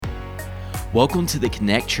Welcome to the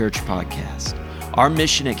Connect Church podcast. Our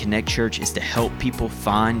mission at Connect Church is to help people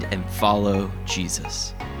find and follow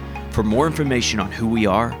Jesus. For more information on who we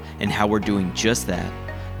are and how we're doing just that,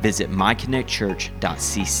 visit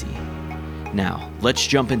myconnectchurch.cc. Now, let's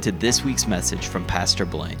jump into this week's message from Pastor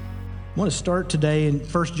Blaine. I want to start today in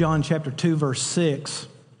 1 John chapter 2, verse 6.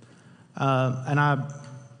 And I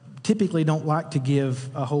typically don't like to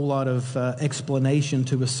give a whole lot of explanation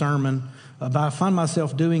to a sermon, but I find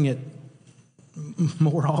myself doing it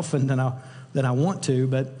more often than I want to.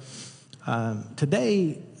 But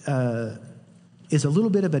today is a little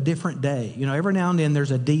bit of a different day. You know, every now and then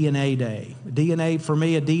there's a DNA day. For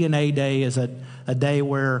me, a DNA day is a day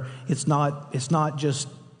where it's not just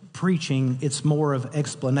preaching, it's more of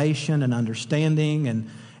explanation and understanding.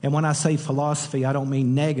 And when I say philosophy, I don't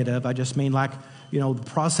mean negative. I just mean like, you know, the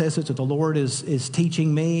processes that the Lord is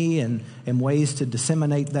teaching me and ways to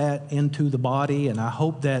disseminate that into the body. And I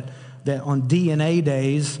hope that on DNA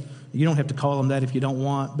days, you don't have to call them that if you don't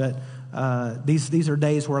want, but these are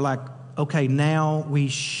days where like, okay, now we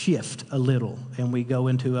shift a little and we go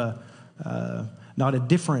into not a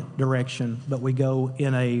different direction, but we go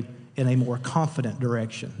in a more confident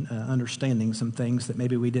direction, understanding some things that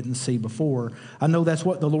maybe we didn't see before. I know that's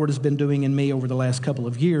what the Lord has been doing in me over the last couple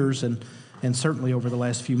of years and certainly over the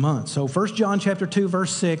last few months. So 1 John chapter 2,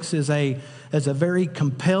 verse 6 is a very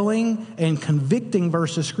compelling and convicting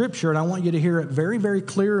verse of Scripture, and I want you to hear it very, very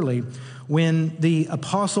clearly when the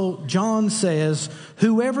Apostle John says,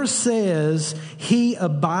 "Whoever says he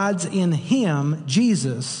abides in him,"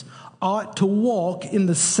 Jesus, "ought to walk in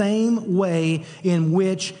the same way in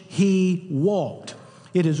which he walked."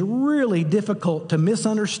 It is really difficult to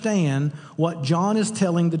misunderstand what John is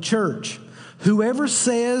telling the church. Whoever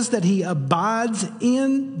says that he abides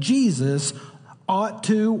in Jesus ought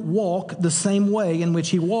to walk the same way in which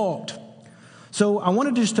he walked. So I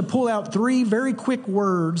wanted just to pull out three very quick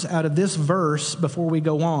words out of this verse before we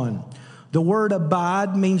go on. The word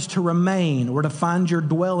abide means to remain or to find your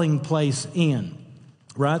dwelling place in.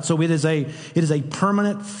 Right? So it is a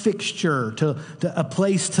permanent fixture, to a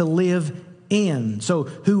place to live in. So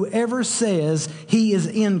whoever says he is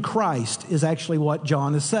in Christ is actually what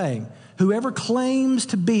John is saying. Whoever claims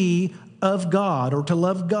to be of God or to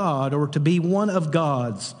love God or to be one of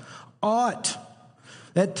God's ought.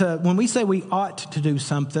 When we say we ought to do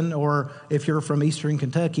something, or if you're from Eastern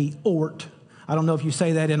Kentucky, ought. I don't know if you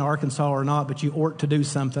say that in Arkansas or not, but you ought to do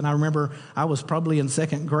something. I remember I was probably in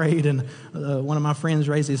second grade, and one of my friends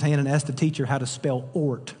raised his hand and asked the teacher how to spell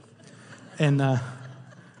ought. And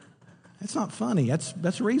it's not funny.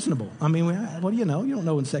 That's reasonable. I mean, what do you know? You don't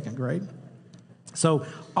know in second grade. So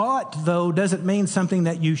ought, though, doesn't mean something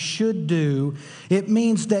that you should do. It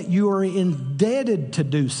means that you are indebted to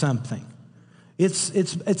do something.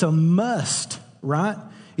 It's a must, right?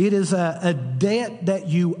 It is a debt that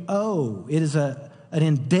you owe. It is an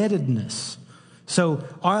indebtedness. So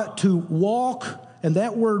to walk, and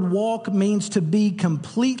that word walk means to be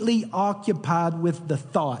completely occupied with the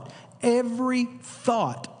thought. Every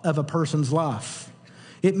thought of a person's life.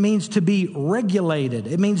 It means to be regulated.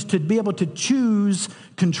 It means to be able to choose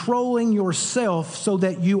controlling yourself so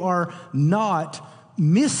that you are not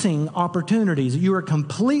missing opportunities. You are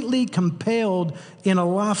completely compelled in a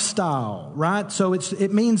lifestyle, right? So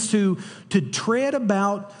it means to tread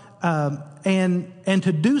about and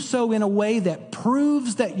to do so in a way that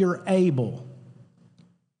proves that you're able.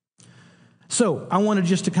 So I wanted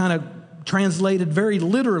just to kind of translate it very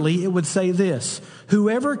literally. It would say this: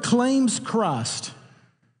 whoever claims Christ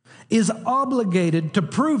is obligated to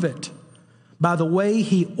prove it by the way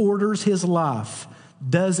he orders his life.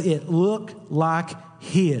 Does it look like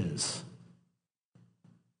his?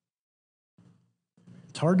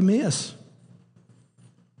 It's hard to miss.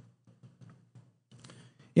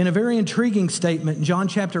 In a very intriguing statement in John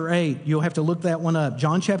chapter 8, you'll have to look that one up.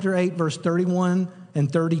 John chapter 8, verse 31 and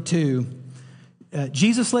 32.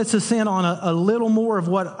 Jesus lets us in on a little more of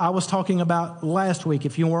what I was talking about last week.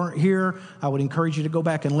 If you weren't here, I would encourage you to go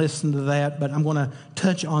back and listen to that, but I'm going to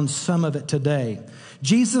touch on some of it today.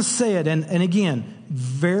 Jesus said, and again,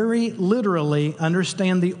 very literally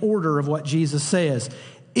understand the order of what Jesus says.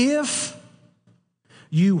 If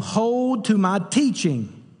you hold to my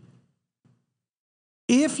teaching,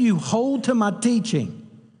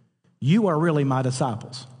 you are really my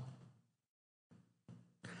disciples.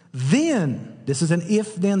 Then, this is an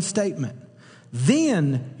if-then statement,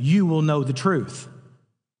 then you will know the truth.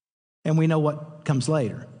 And we know what comes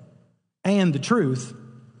later. And the truth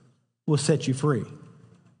will set you free.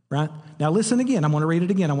 Right? Now listen again. I'm going to read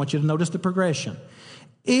it again. I want you to notice the progression.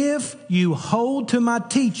 If you hold to my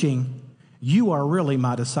teaching, you are really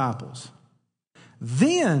my disciples.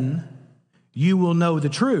 Then you will know the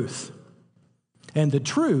truth, and the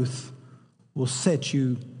truth will set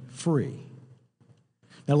you free.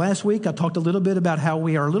 Now, last week I talked a little bit about how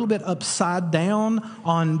we are a little bit upside down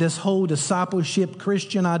on this whole discipleship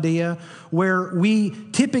Christian idea, where we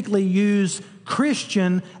typically use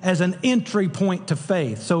Christian as an entry point to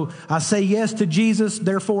faith. So I say yes to Jesus,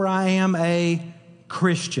 therefore I am a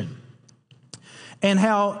Christian. And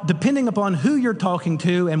how, depending upon who you're talking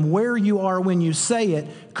to and where you are when you say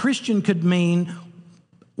it, Christian could mean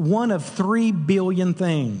one of 3 billion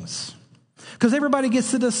things. Because everybody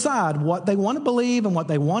gets to decide what they want to believe and what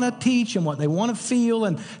they want to teach and what they want to feel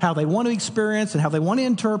and how they want to experience and how they want to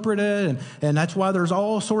interpret it. And that's why there's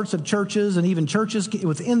all sorts of churches, and even churches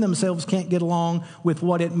within themselves can't get along with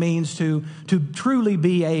what it means to truly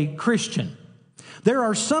be a Christian. There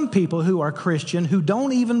are some people who are Christian who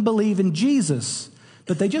don't even believe in Jesus,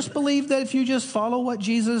 but they just believe that if you just follow what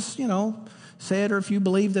Jesus, said, or if you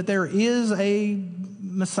believe that there is a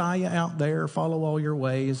Messiah out there, follow all your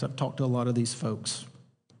ways. I've talked to a lot of these folks.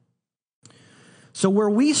 So where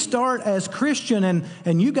we start as Christian,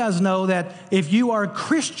 and you guys know that if you are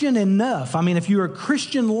Christian enough, if you are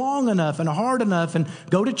Christian long enough and hard enough and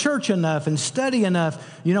go to church enough and study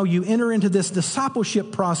enough, you enter into this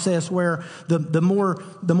discipleship process where the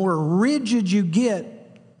more rigid you get,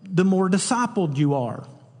 the more discipled you are.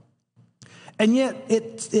 And yet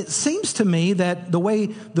it seems to me that the way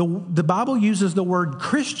the Bible uses the word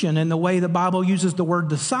Christian and the way the Bible uses the word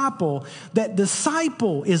disciple, that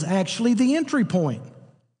disciple is actually the entry point.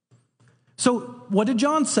 So what did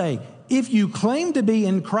John say? If you claim to be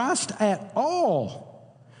in Christ at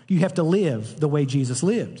all, you have to live the way Jesus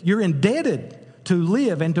lived. You're indebted to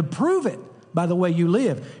live and to prove it by the way you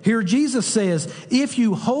live. Here Jesus says, if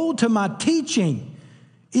you hold to my teaching,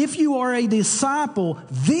 if you are a disciple,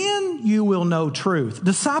 then you will know truth.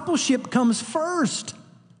 Discipleship comes first.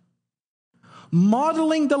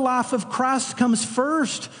 Modeling the life of Christ comes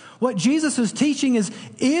first. What Jesus is teaching is,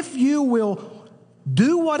 if you will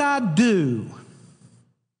do what I do,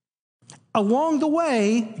 along the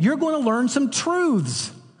way, you're going to learn some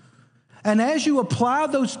truths. And as you apply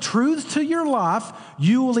those truths to your life,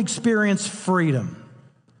 you will experience freedom.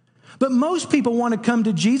 But most people want to come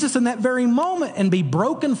to Jesus in that very moment and be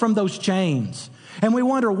broken from those chains. And we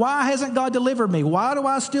wonder, why hasn't God delivered me? Why do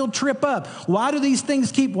I still trip up? Why are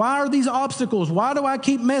these obstacles? Why do I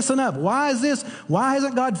keep messing up? Why is this? Why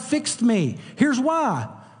hasn't God fixed me? Here's why.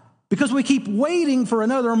 Because we keep waiting for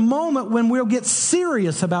another moment when we'll get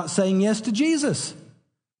serious about saying yes to Jesus.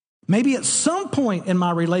 Maybe at some point in my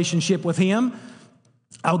relationship with Him,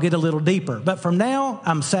 I'll get a little deeper. But from now,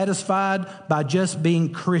 I'm satisfied by just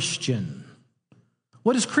being Christian.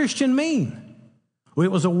 What does Christian mean? Well,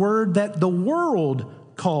 it was a word that the world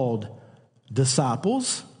called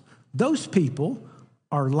disciples. Those people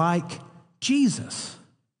are like Jesus.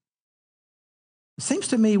 It seems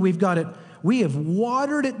to me we have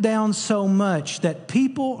watered it down so much that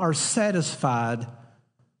people are satisfied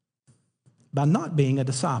by not being a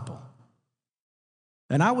disciple.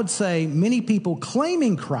 And I would say many people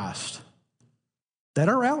claiming Christ that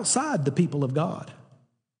are outside the people of God.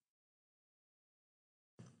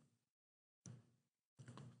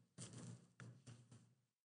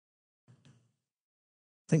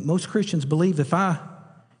 I think most Christians believe if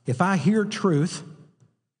I hear truth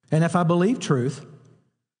and if I believe truth,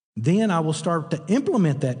 then I will start to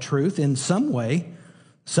implement that truth in some way,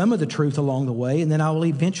 some of the truth along the way, and then I will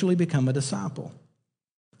eventually become a disciple.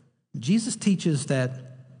 Jesus teaches that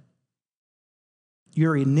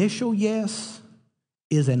your initial yes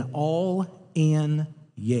is an all-in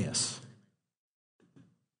yes.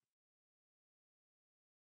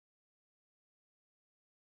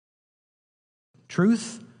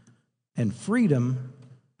 Truth and freedom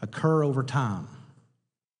occur over time.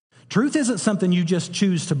 Truth isn't something you just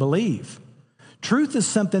choose to believe. Truth is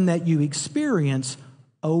something that you experience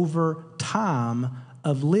over time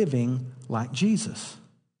of living like Jesus.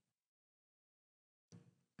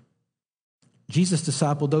 Jesus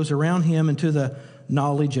discipled those around him into the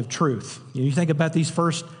knowledge of truth. You think about these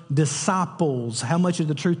first disciples, how much of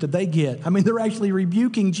the truth did they get? They're actually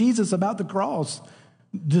rebuking Jesus about the cross.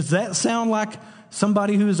 Does that sound like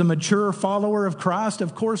somebody who is a mature follower of Christ?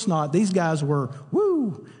 Of course not. These guys were,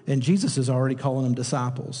 and Jesus is already calling them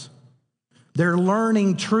disciples. They're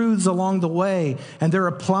learning truths along the way, and they're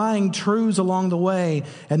applying truths along the way,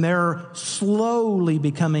 and they're slowly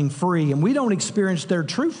becoming free. And we don't experience their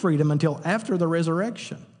true freedom until after the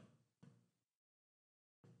resurrection.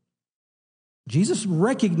 Jesus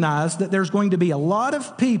recognized that there's going to be a lot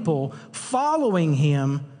of people following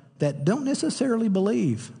him that don't necessarily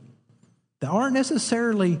believe, that aren't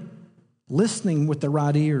necessarily listening with the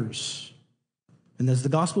right ears. And as the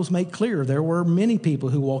Gospels make clear, there were many people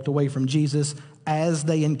who walked away from Jesus as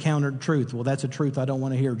they encountered truth. Well, that's a truth I don't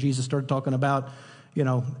want to hear. Jesus started talking about,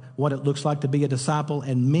 what it looks like to be a disciple,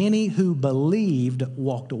 and many who believed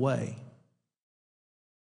walked away.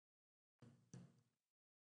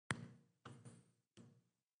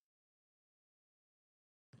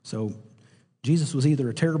 So Jesus was either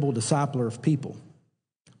a terrible discipler of people,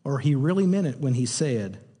 or he really meant it when he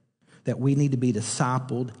said that we need to be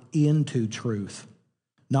discipled into truth,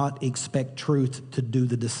 not expect truth to do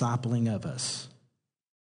the discipling of us.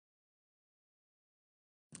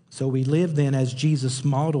 So we live then as Jesus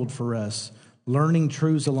modeled for us, learning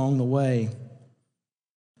truths along the way.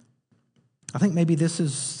 I think maybe this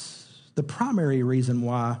is the primary reason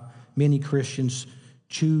why many Christians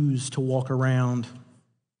choose to walk around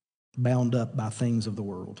bound up by things of the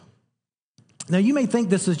world. Now, you may think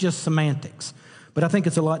this is just semantics, but I think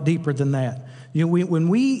it's a lot deeper than that. When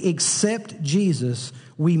we accept Jesus,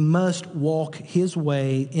 we must walk his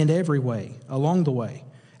way in every way, along the way,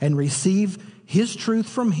 and receive his truth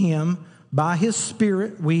from him. By his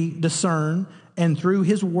Spirit we discern, and through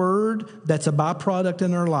his word that's a byproduct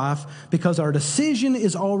in our life, because our decision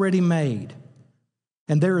is already made.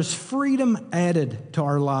 And there is freedom added to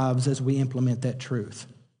our lives as we implement that truth.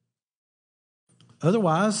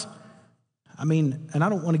 Otherwise, and I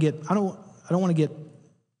don't want to get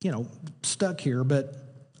stuck here, but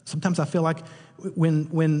sometimes I feel like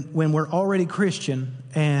when we're already Christian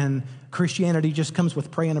and Christianity just comes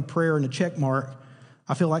with praying a prayer and a check mark,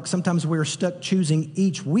 I feel like sometimes we're stuck choosing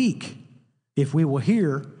each week if we will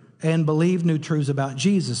hear and believe new truths about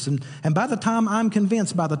Jesus. And by the time I'm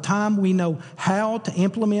convinced, by the time we know how to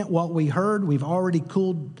implement what we heard, we've already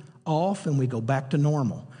cooled off and we go back to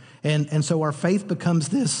normal. And so our faith becomes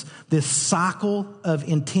this cycle of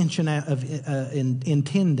intending.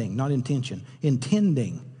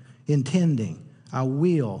 I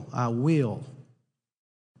will.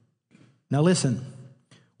 Now listen,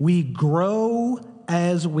 we grow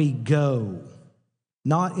as we go,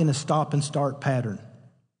 not in a stop and start pattern.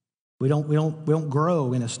 We don't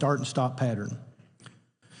grow in a start and stop pattern.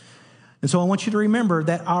 And so I want you to remember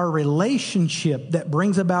that our relationship that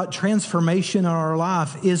brings about transformation in our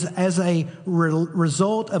life is as a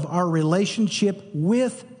result of our relationship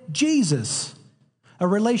with Jesus. A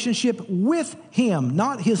relationship with him,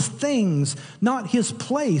 not his things, not his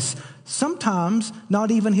place, sometimes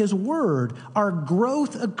not even his word. Our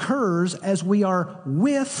growth occurs as we are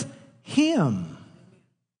with him.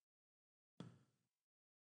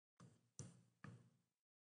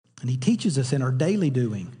 And he teaches us in our daily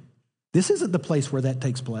doing. This isn't the place where that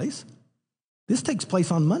takes place. This takes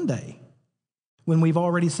place on Monday when we've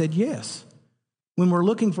already said yes, when we're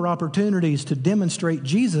looking for opportunities to demonstrate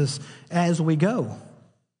Jesus as we go.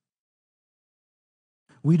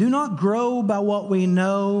 We do not grow by what we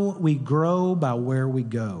know, we grow by where we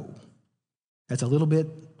go. That's a little bit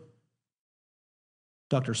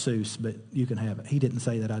Dr. Seuss, but you can have it. He didn't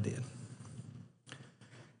say that, I did.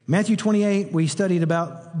 Matthew 28, we studied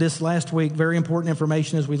about this last week. Very important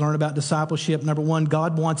information as we learn about discipleship. Number one,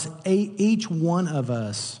 God wants each one of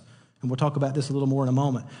us, and we'll talk about this a little more in a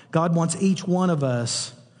moment. God wants each one of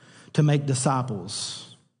us to make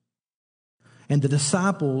disciples. And the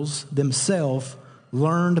disciples themselves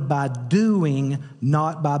learned by doing,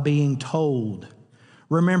 not by being told.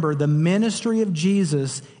 Remember, the ministry of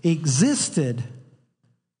Jesus existed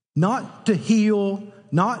not to heal,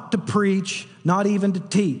 not to preach, not even to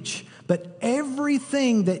teach. But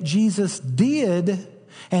everything that Jesus did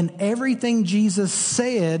and everything Jesus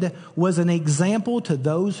said was an example to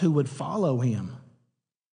those who would follow him.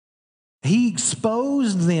 He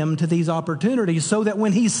exposed them to these opportunities so that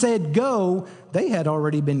when he said go, they had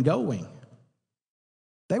already been going.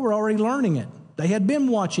 They were already learning it. They had been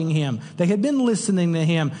watching him. They had been listening to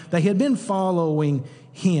him. They had been following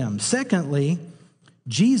him. Secondly,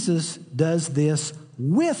 Jesus does this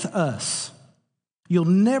with us. You'll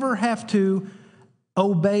never have to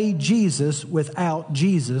obey Jesus without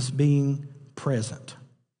Jesus being present.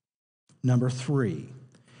 Number three,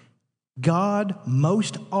 God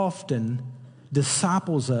most often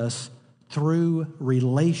disciples us through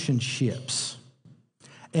relationships.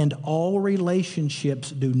 And all relationships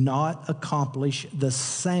do not accomplish the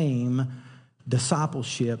same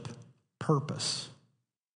discipleship purpose.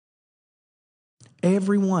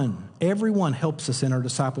 Everyone helps us in our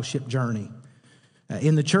discipleship journey.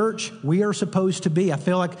 In the church, we are supposed to be. I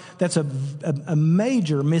feel like that's a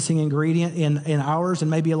major missing ingredient in ours and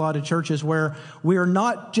maybe a lot of churches, where we are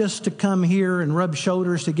not just to come here and rub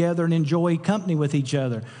shoulders together and enjoy company with each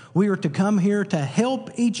other. We are to come here to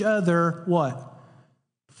help each other, what?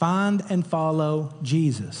 Find and follow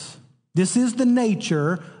Jesus. This is the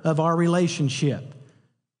nature of our relationship.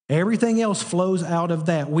 Everything else flows out of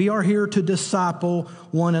that. We are here to disciple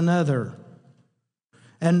one another.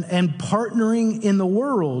 And partnering in the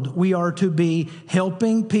world, we are to be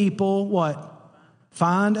helping people, what?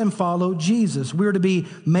 Find and follow Jesus. We're to be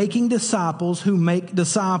making disciples who make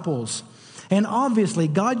disciples. And obviously,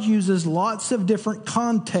 God uses lots of different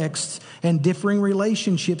contexts and differing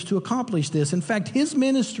relationships to accomplish this. In fact, His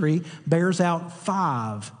ministry bears out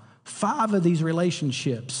five of these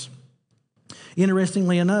relationships.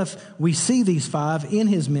 Interestingly enough, we see these five in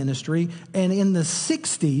His ministry, and in the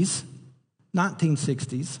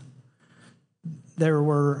 1960s, there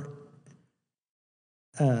were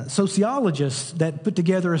sociologists that put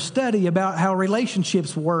together a study about how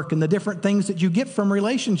relationships work and the different things that you get from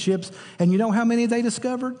relationships. And you know how many they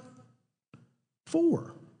discovered?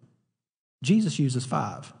 4. Jesus uses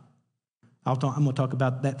 5. I'm going to talk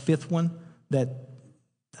about that 5th one that,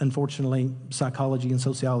 unfortunately, psychology and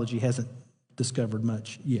sociology hasn't discovered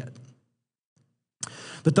much yet.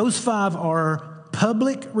 But those 5 are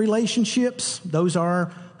public relationships. Those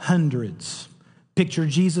are hundreds. Picture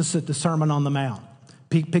Jesus at the Sermon on the Mount.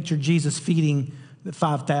 Picture Jesus feeding the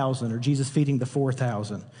 5,000 or Jesus feeding the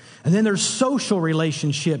 4,000. And then there's social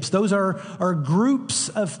relationships. Those are groups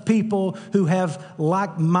of people who have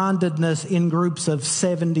like-mindedness in groups of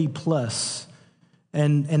 70 plus.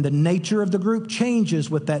 And the nature of the group changes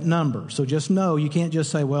with that number. So just know, you can't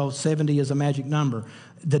just say, well, 70 is a magic number.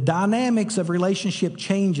 The dynamics of relationship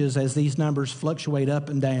changes as these numbers fluctuate up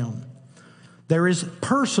and down. There is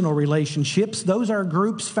personal relationships. Those are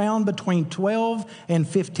groups found between 12 and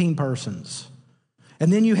 15 persons.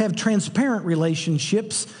 And then you have transparent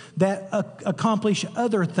relationships that accomplish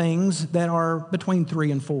other things that are between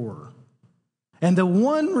 3 and 4. And the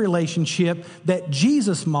one relationship that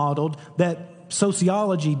Jesus modeled that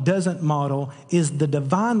sociology doesn't model is the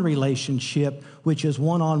divine relationship, which is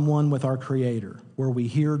one-on-one with our Creator, where we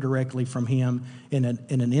hear directly from Him in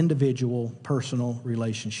an individual, personal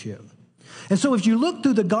relationship. And so if you look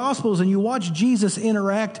through the Gospels and you watch Jesus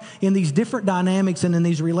interact in these different dynamics and in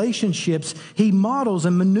these relationships, He models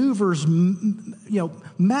and maneuvers,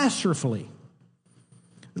 masterfully.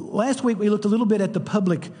 Last week we looked a little bit at the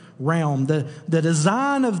public realm. The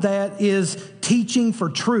design of that is teaching for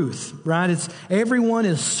truth, right? Everyone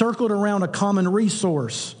is circled around a common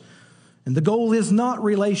resource. And the goal is not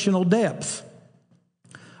relational depth.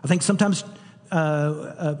 I think sometimes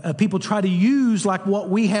people try to use like what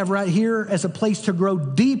we have right here as a place to grow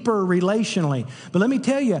deeper relationally. But let me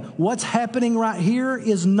tell you, what's happening right here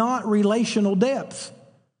is not relational depth.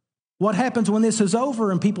 What happens when this is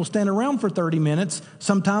over and people stand around for 30 minutes,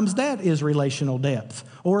 sometimes that is relational depth,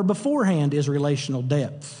 or beforehand is relational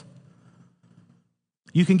depth.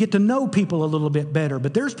 You can get to know people a little bit better,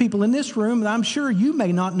 but there's people in this room that I'm sure you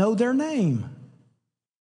may not know their name.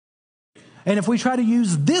 And if we try to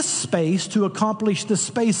use this space to accomplish the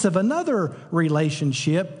space of another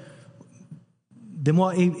relationship, then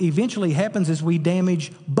what eventually happens is we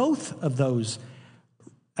damage both of those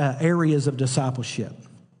areas of discipleship.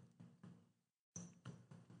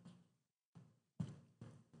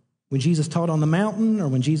 When Jesus taught on the mountain, or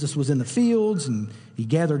when Jesus was in the fields and He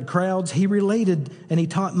gathered crowds, He related and He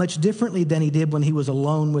taught much differently than He did when He was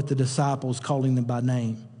alone with the disciples, calling them by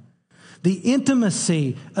name. The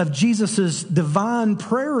intimacy of Jesus' divine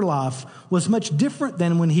prayer life was much different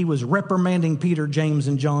than when He was reprimanding Peter, James,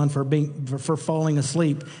 and John for falling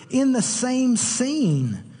asleep. In the same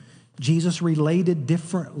scene, Jesus related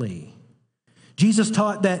differently. Jesus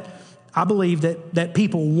taught that, I believe, that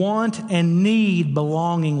people want and need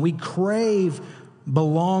belonging. We crave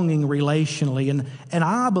belonging relationally. And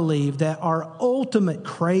I believe that our ultimate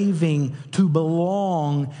craving to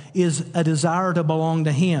belong is a desire to belong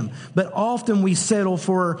to Him. But often we settle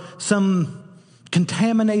for some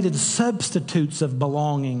contaminated substitutes of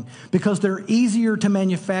belonging because they're easier to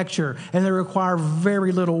manufacture and they require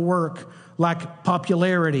very little work, like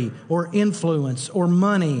popularity or influence or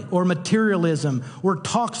money or materialism or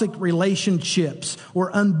toxic relationships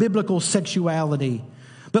or unbiblical sexuality.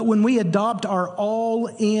 But when we adopt our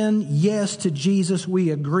all-in yes to Jesus,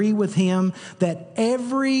 we agree with Him that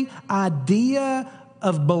every idea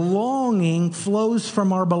of belonging flows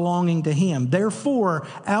from our belonging to Him. Therefore,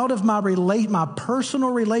 out of my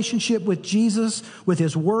personal relationship with Jesus, with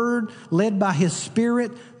His Word, led by His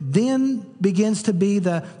Spirit, then begins to be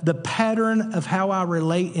the pattern of how I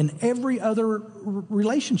relate in every other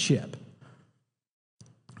relationship.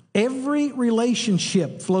 Every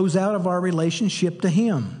relationship flows out of our relationship to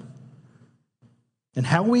Him. And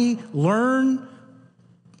how we learn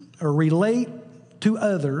or relate to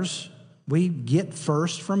others We get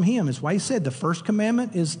first from him. That's why he said the first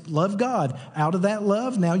commandment is love God. Out of that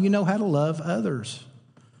love, now you know how to love others.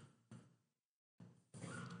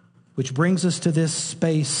 Which brings us to this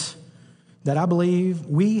space that I believe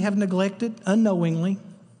we have neglected unknowingly.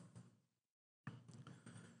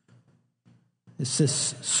 It's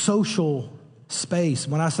this social space.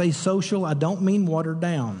 When I say social, I don't mean watered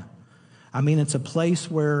down. I mean it's a place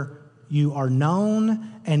where you are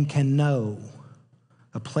known and can know.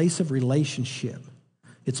 A place of relationship.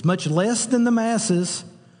 It's much less than the masses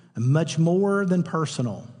and much more than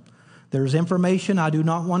personal. There's information I do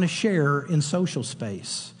not want to share in social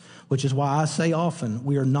space, which is why I say often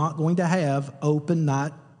we are not going to have open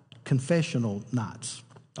night confessional nights,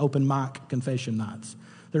 open mic confession nights.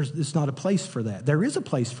 It's not a place for that. There is a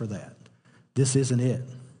place for that. This isn't it.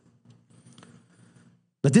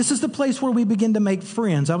 But this is the place where we begin to make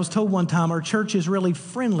friends. I was told one time our church is really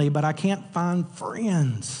friendly, but I can't find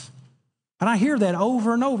friends. And I hear that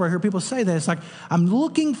over and over. I hear people say that. It's like, I'm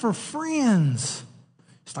looking for friends.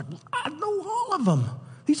 It's like, I know all of them.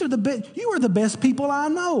 These are the best. You are the best people I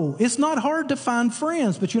know. It's not hard to find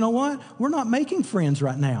friends, but you know what? We're not making friends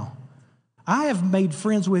right now. I have made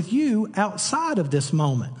friends with you outside of this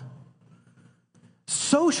moment.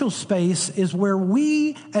 Social space is where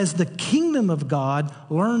we, as the kingdom of God,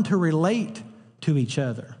 learn to relate to each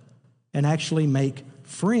other and actually make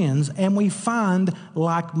friends. And we find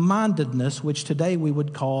like-mindedness, which today we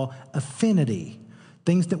would call affinity,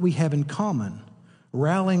 things that we have in common,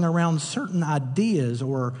 rallying around certain ideas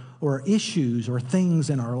or issues or things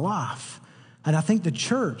in our life. And I think the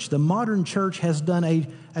church, the modern church, has done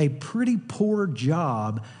a pretty poor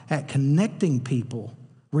job at connecting people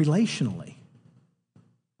relationally.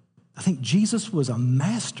 I think Jesus was a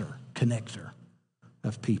master connector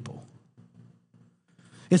of people.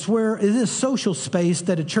 It's where it is social space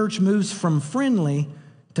that a church moves from friendly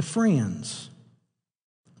to friends.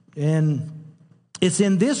 And it's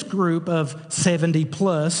in this group of 70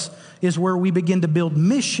 plus is where we begin to build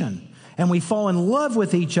mission. And we fall in love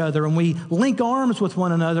with each other and we link arms with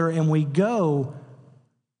one another and we go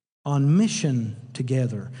on mission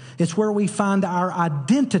together. It's where we find our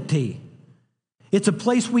identity. It's a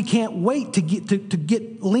place we can't wait to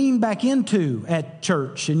get lean back into at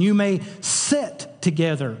church. And you may sit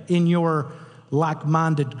together in your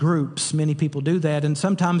like-minded groups. Many people do that. And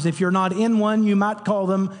sometimes if you're not in one, you might call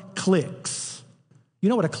them cliques. You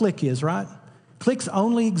know what a clique is, right? Cliques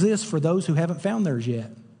only exist for those who haven't found theirs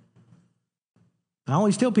yet. I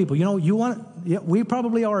always tell people, we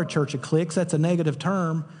probably are a church of cliques. That's a negative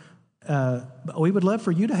term. But we would love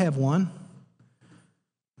for you to have one.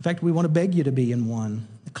 In fact, we want to beg you to be in one.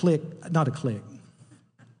 Not a clique.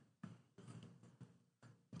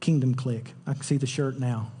 Kingdom clique. I can see the shirt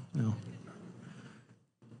now. No.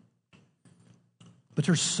 But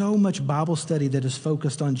there's so much Bible study that is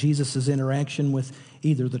focused on Jesus' interaction with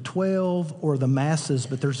either the 12 or the masses.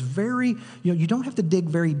 But there's you don't have to dig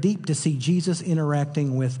very deep to see Jesus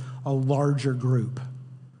interacting with a larger group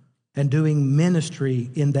and doing ministry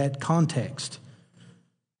in that context.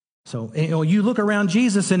 So, you look around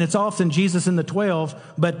Jesus and it's often Jesus and the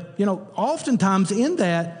 12, but, oftentimes in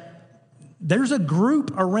that, there's a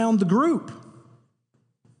group around the group.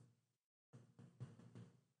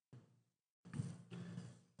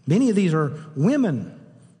 Many of these are women.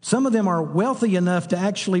 Some of them are wealthy enough to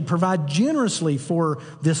actually provide generously for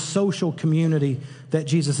this social community that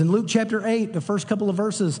Jesus. In Luke chapter 8, the first couple of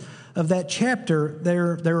verses of that chapter,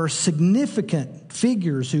 there are significant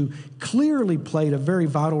figures who clearly played a very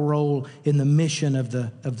vital role in the mission of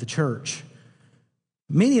the church.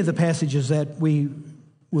 Many of the passages that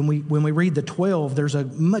when we read the 12, there's a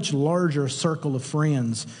much larger circle of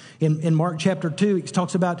friends. In Mark chapter 2, it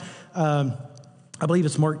talks about I believe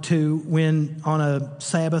it's Mark 2, when on a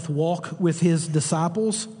Sabbath walk with his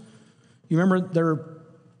disciples. You remember they're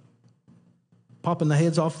popping the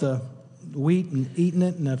heads off the wheat and eating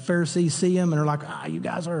it, and the Pharisees see them, and they're like, you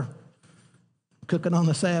guys are cooking on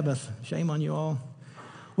the Sabbath. Shame on you all.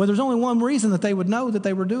 Well, there's only one reason that they would know that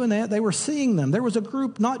they were doing that. They were seeing them. There was a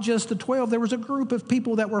group, not just the 12, there was a group of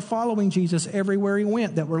people that were following Jesus everywhere he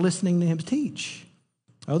went, that were listening to him teach.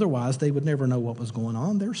 Otherwise, they would never know what was going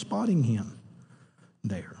on. They're spotting him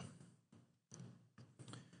there.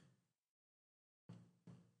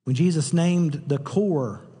 When Jesus named the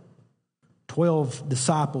core 12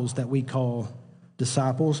 disciples that we call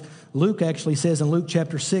disciples, Luke actually says in Luke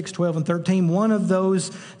chapter 6, 12 and 13, one of those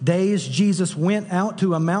days Jesus went out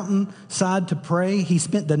to a mountainside to pray. He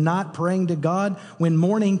spent the night praying to God. When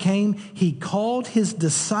morning came, he called his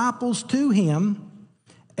disciples to him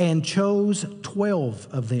and chose 12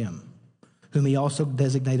 of them, whom he also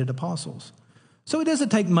designated apostles. So it doesn't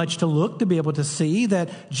take much to look to be able to see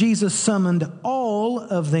that Jesus summoned all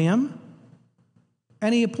of them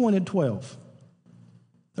and he appointed 12.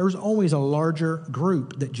 There's always a larger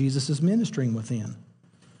group that Jesus is ministering within.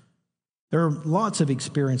 There are lots of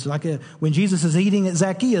experiences. Like when Jesus is eating at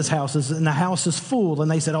Zacchaeus' house and the house is full and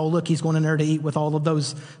they said, oh, look, he's going in there to eat with all of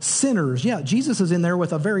those sinners. Yeah, Jesus is in there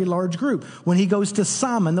with a very large group. When he goes to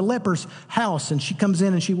Simon, the leper's house, and she comes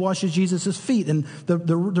in and she washes Jesus' feet, and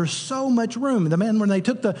there's so much room. The man, when they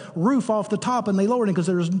took the roof off the top and they lowered it because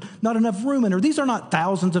there's not enough room in there. These are not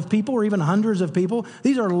thousands of people or even hundreds of people.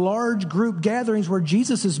 These are large group gatherings where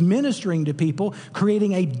Jesus is ministering to people,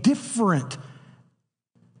 creating a different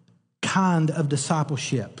kind of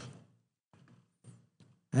discipleship.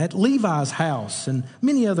 At Levi's house and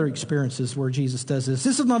many other experiences where Jesus does this.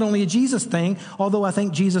 This is not only a Jesus thing, although I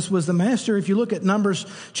think Jesus was the master. If you look at Numbers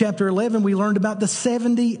chapter 11, we learned about the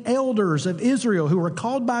 70 elders of Israel who were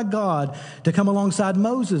called by God to come alongside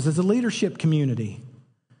Moses as a leadership community.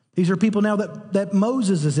 These are people now that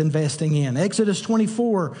Moses is investing in. Exodus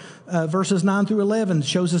 24, verses 9 through 11,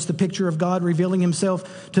 shows us the picture of God revealing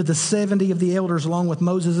himself to the 70 of the elders along with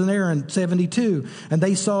Moses and Aaron, 72. And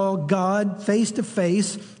they saw God face to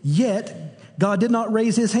face, yet God did not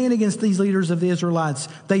raise his hand against these leaders of the Israelites.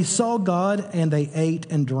 They saw God and they ate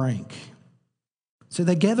and drank. So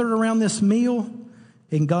they gathered around this meal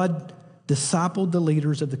and God discipled the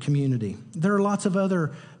leaders of the community. There are lots of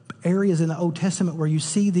other areas in the Old Testament where you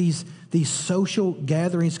see these social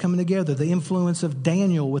gatherings coming together. The influence of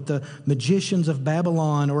Daniel with the magicians of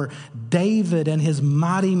Babylon, or David and his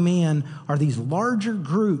mighty men, are these larger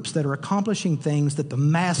groups that are accomplishing things that the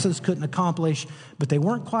masses couldn't accomplish, but they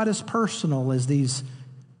weren't quite as personal as these,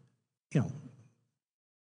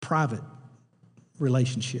 private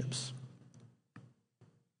relationships.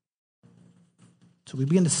 So we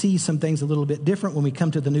begin to see some things a little bit different when we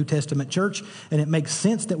come to the New Testament church, and it makes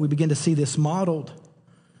sense that we begin to see this modeled.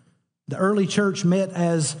 The early church met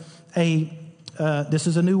as this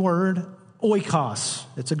is a new word, oikos.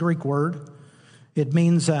 It's a Greek word. It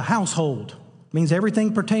means a household. It means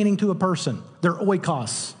everything pertaining to a person. They're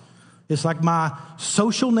oikos. It's like my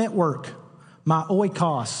social network, my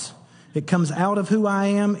oikos. It comes out of who I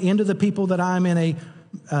am into the people that I'm in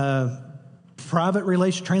a private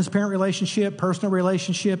relation, transparent relationship, personal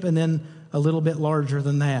relationship, and then a little bit larger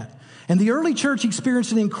than that. And the early church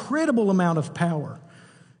experienced an incredible amount of power.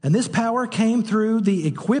 And this power came through the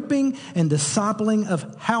equipping and discipling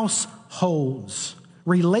of households,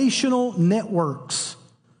 relational networks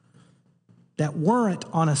that weren't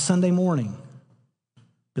on a Sunday morning,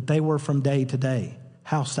 but they were from day to day,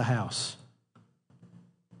 house to house.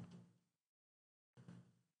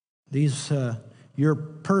 These your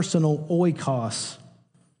personal oikos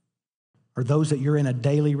are those that you're in a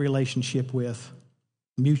daily relationship with,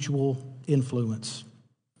 mutual influence.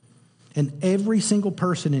 And every single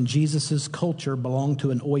person in Jesus' culture belonged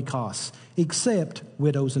to an oikos, except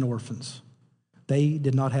widows and orphans. They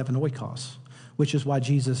did not have an oikos, which is why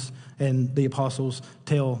Jesus and the apostles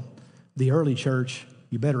tell the early church,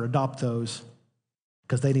 you better adopt those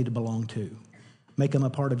because they need to belong too. Make them a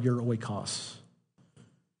part of your oikos.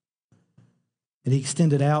 And he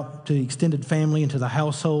extended out to the extended family and to the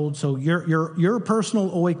household. So your personal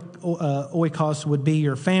oikos would be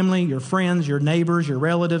your family, your friends, your neighbors, your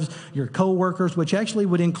relatives, your co-workers, which actually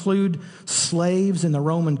would include slaves in the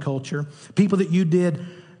Roman culture, people that you did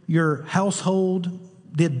your household,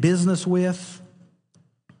 did business with.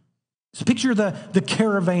 So picture the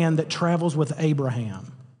caravan that travels with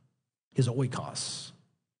Abraham, his oikos.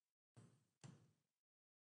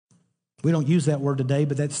 We don't use that word today,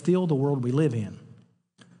 but that's still the world we live in.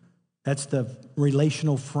 That's the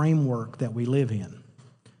relational framework that we live in.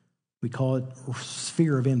 We call it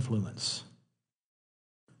sphere of influence.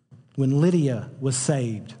 When Lydia was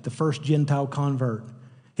saved, the first Gentile convert,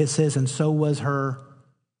 it says, and so was her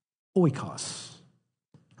oikos,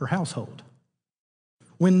 her household.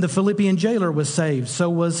 When the Philippian jailer was saved, so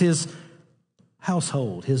was his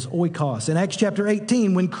household, his oikos. In Acts chapter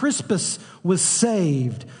 18, when Crispus was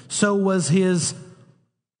saved, so was his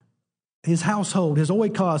household, his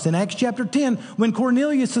oikos. In Acts chapter 10, when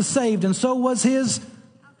Cornelius is saved, and so was his.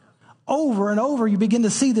 Over and over, you begin to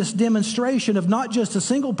see this demonstration of not just a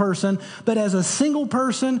single person, but as a single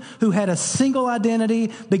person who had a single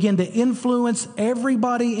identity, begin to influence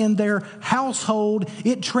everybody in their household.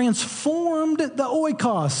 It transformed the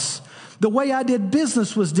oikos. The way I did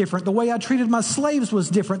business was different. The way I treated my slaves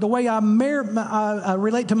was different. The way I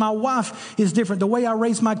relate to my wife is different. The way I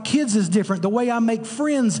raise my kids is different. The way I make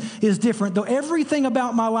friends is different. Everything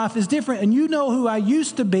about my life is different. And you know who I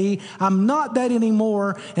used to be. I'm not that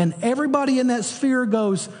anymore. And everybody in that sphere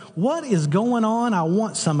goes, what is going on? I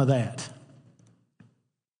want some of that.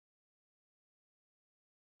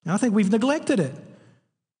 And I think we've neglected it.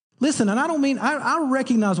 Listen, and I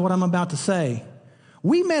recognize what I'm about to say.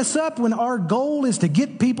 We mess up when our goal is to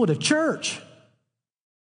get people to church.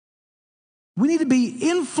 We need to be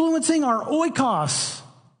influencing our oikos.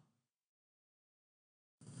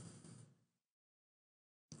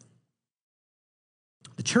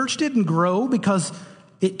 The church didn't grow because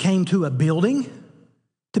it came to a building.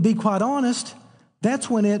 To be quite honest, that's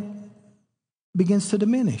when it begins to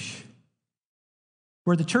diminish.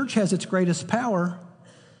 Where the church has its greatest power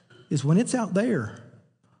is when it's out there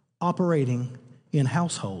operating in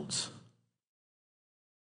households.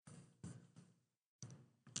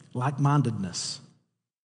 Like-mindedness.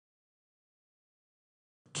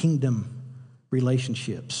 Kingdom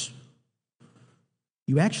relationships.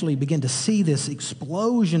 You actually begin to see this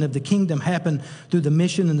explosion of the kingdom happen through the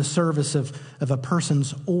mission and the service of a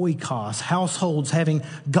person's oikos, households having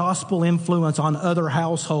gospel influence on other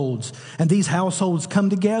households. And these households come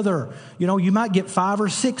together. You know, you might get 5 or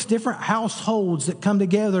 6 different households that come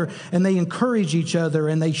together and they encourage each other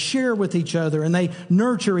and they share with each other and they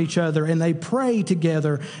nurture each other and they pray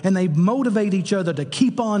together and they motivate each other to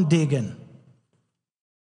keep on digging.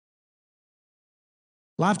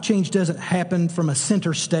 Life change doesn't happen from a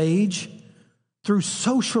center stage, through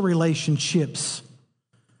social relationships.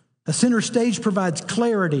 A center stage provides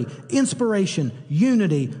clarity, inspiration,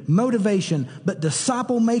 unity, motivation, but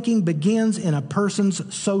disciple making begins in a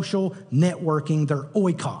person's social networking, their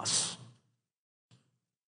oikos.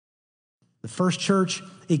 The first church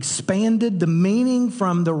expanded the meaning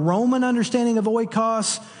from the Roman understanding of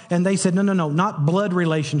oikos, and they said, no, not blood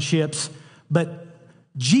relationships, but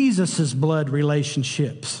Jesus' blood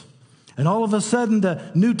relationships. And all of a sudden,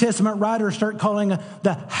 the New Testament writers start calling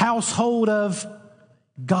the household of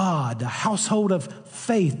God, the household of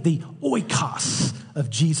faith, the oikos of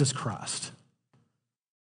Jesus Christ.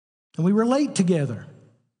 And we relate together.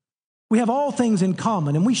 We have all things in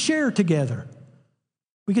common, and we share together.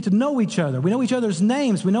 We get to know each other. We know each other's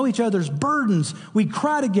names. We know each other's burdens. We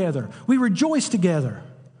cry together. We rejoice together.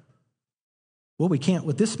 Well, we can't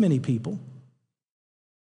with this many people.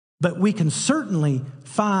 But we can certainly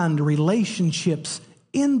find relationships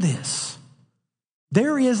in this.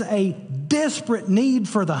 There is a desperate need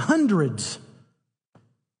for the hundreds.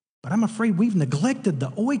 But I'm afraid we've neglected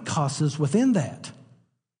the oikoses within that.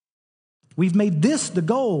 We've made this the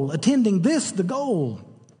goal, attending this the goal,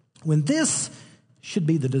 when this should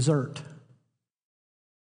be the dessert.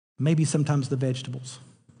 Maybe sometimes the vegetables.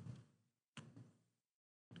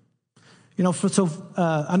 You know,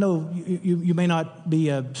 I know you may not be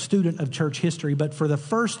a student of church history, but for the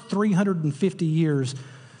first 350 years,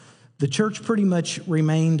 the church pretty much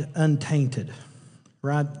remained untainted,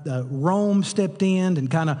 right? Rome stepped in and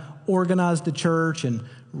kind of organized the church and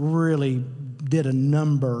really did a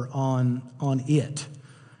number on it.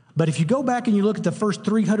 But if you go back and you look at the first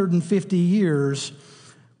 350 years,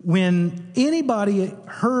 when anybody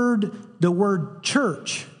heard the word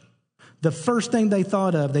church, the first thing they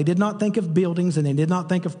thought of, they did not think of buildings and they did not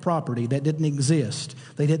think of property. That didn't exist.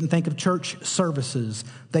 They didn't think of church services.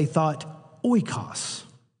 They thought oikos.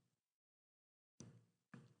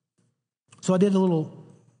 So I did we'll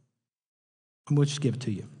just give it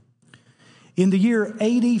to you. In the year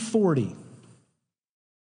AD 40,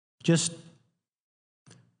 just a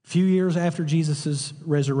few years after Jesus'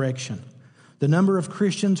 resurrection, the number of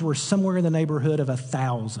Christians were somewhere in the neighborhood of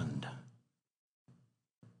 1,000.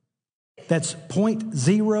 That's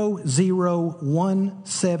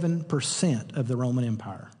 0.0017% of the Roman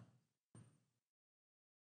Empire.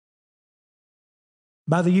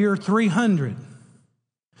 By the year 300,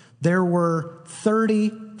 there were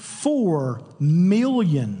 34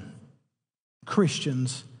 million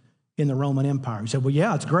Christians in the Roman Empire. You said, well,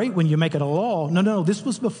 yeah, it's great when you make it a law. No, this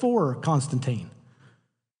was before Constantine.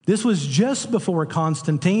 This was just before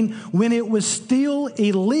Constantine, when it was still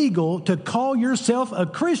illegal to call yourself a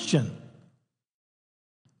Christian.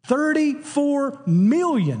 34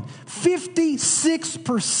 million,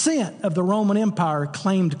 56% of the Roman Empire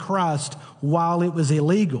claimed Christ while it was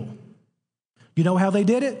illegal. You know how they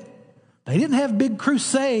did it? They didn't have big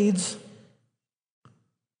crusades.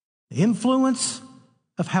 The influence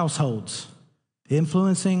of households,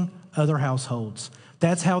 influencing other households.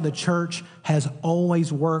 That's how the church has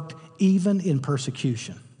always worked, even in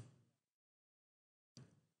persecution.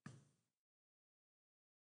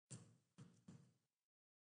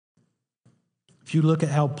 If you look at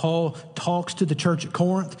how Paul talks to the church at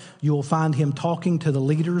Corinth, you will find him talking to the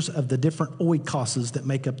leaders of the different oikoses that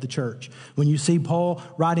make up the church. When you see Paul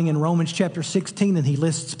writing in Romans chapter 16 and he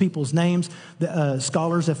lists people's names,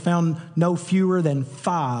 scholars have found no fewer than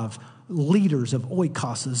 5 leaders of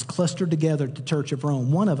oikoses clustered together at the church of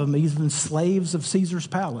Rome. One of them even slaves of Caesar's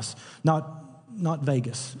palace, not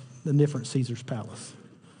Vegas, the different Caesar's palace.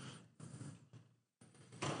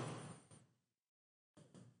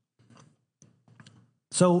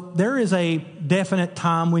 So there is a definite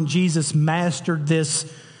time when Jesus mastered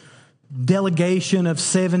this delegation of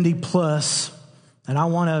 70 plus, and I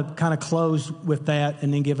want to kind of close with that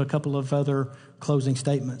and then give a couple of other closing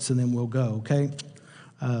statements, and then we'll go, okay?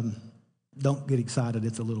 Don't get excited,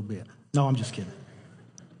 it's a little bit. No, I'm just kidding.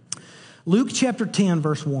 Luke chapter 10,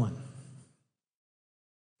 verse 1.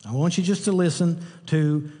 I want you just to listen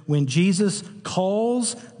to when Jesus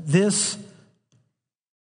calls this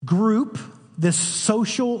group, this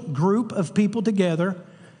social group of people together,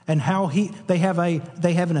 and how they have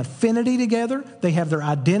an affinity together, they have their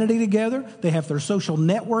identity together, they have their social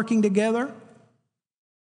networking together,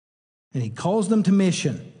 and he calls them to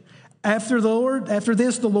mission. After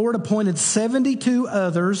this, the Lord appointed 72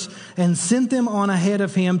 others and sent them on ahead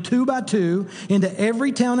of him 2 by 2 into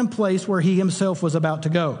every town and place where he himself was about to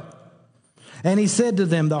go. And he said to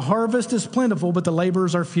them, "The harvest is plentiful, but the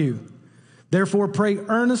laborers are few. Therefore, pray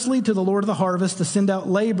earnestly to the Lord of the harvest to send out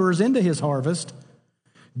laborers into his harvest.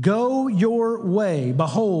 Go your way.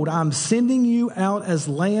 Behold, I'm sending you out as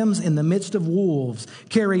lambs in the midst of wolves.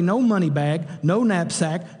 Carry no money bag, no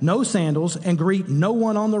knapsack, no sandals, and greet no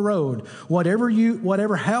one on the road.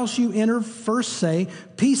 Whatever house you enter, first say,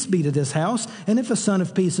 'Peace be to this house.' And if a son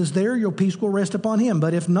of peace is there, your peace will rest upon him.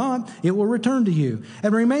 But if not, it will return to you.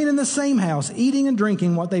 And remain in the same house, eating and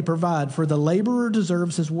drinking what they provide, for the laborer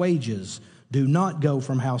deserves his wages. Do not go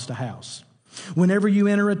from house to house. Whenever you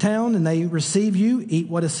enter a town and they receive you, eat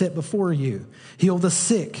what is set before you. Heal the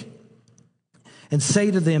sick and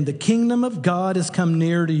say to them, 'The kingdom of God has come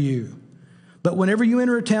near to you.' But whenever you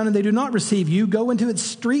enter a town and they do not receive you, go into its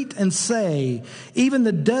street and say, 'Even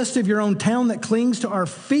the dust of your own town that clings to our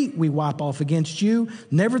feet we wipe off against you.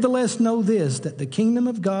 Nevertheless, know this, that the kingdom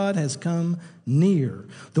of God has come near.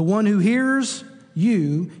 The one who hears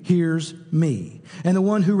you hears me. And the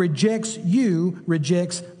one who rejects you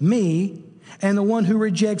rejects me. And the one who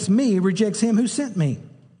rejects me rejects him who sent me.'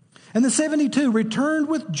 And the 72 returned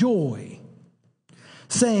with joy,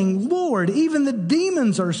 saying, 'Lord, even the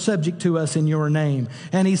demons are subject to us in your name.'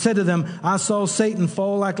 And he said to them, 'I saw Satan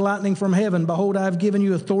fall like lightning from heaven. Behold, I have given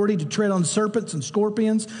you authority to tread on serpents and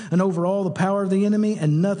scorpions and over all the power of the enemy,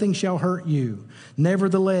 and nothing shall hurt you.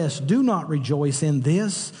 Nevertheless, do not rejoice in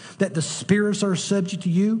this, that the spirits are subject to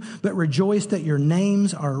you, but rejoice that your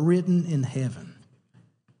names are written in heaven.'"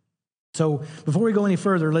 So before we go any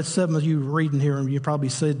further, let's some of you reading here, and you probably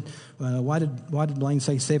said, why did Blaine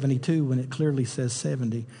say 72 when it clearly says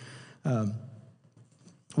 70?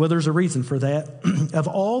 Well, there's a reason for that. Of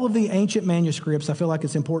all of the ancient manuscripts, I feel like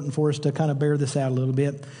it's important for us to kind of bear this out a little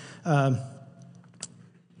bit.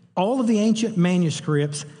 All of the ancient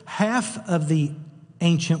manuscripts, half of the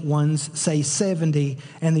ancient ones say 70,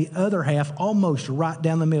 and the other half, almost right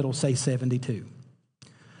down the middle, say 72.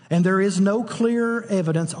 And there is no clear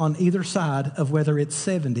evidence on either side of whether it's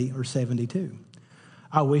 70 or 72.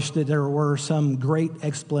 I wish that there were some great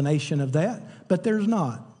explanation of that, but there's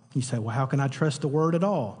not. You say, well, how can I trust the word at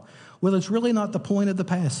all? Well, it's really not the point of the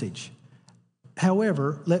passage.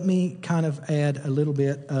 However, let me kind of add a little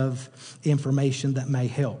bit of information that may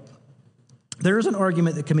help. There is an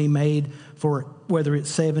argument that can be made for whether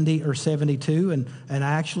it's 70 or 72, and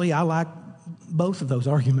actually I like both of those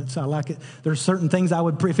arguments. I like it. There's certain things I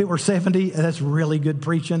would, if it were 70, that's really good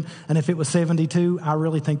preaching. And if it was 72, I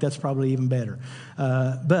really think that's probably even better.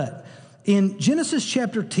 But in Genesis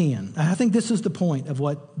chapter 10, I think this is the point of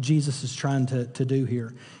what Jesus is trying to do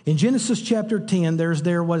here. In Genesis chapter 10, there's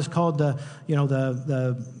what is called all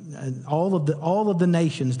of the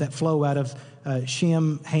nations that flow out of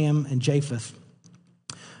Shem, Ham, and Japheth.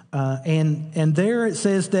 And there it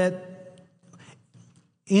says that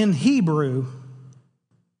in Hebrew,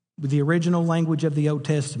 the original language of the Old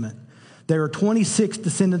Testament, there are 26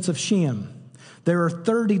 descendants of Shem. There are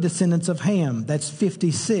 30 descendants of Ham. That's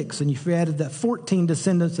 56. And if you added that 14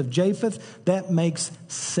 descendants of Japheth, that makes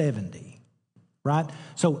 70. Right?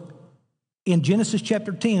 So in Genesis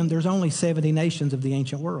chapter 10, there's only 70 nations of the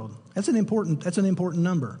ancient world. That's an important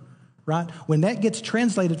number. Right? When that gets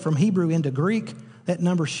translated from Hebrew into Greek, that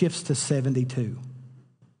number shifts to 72.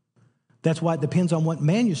 That's why it depends on what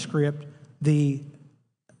manuscript the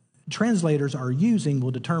translators are using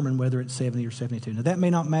will determine whether it's 70 or 72. Now, that may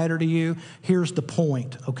not matter to you. Here's the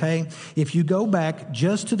point, okay? If you go back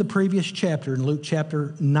just to the previous chapter, in Luke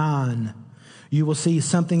chapter 9, you will see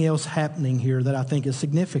something else happening here that I think is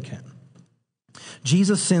significant.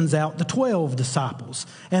 Jesus sends out the 12 disciples,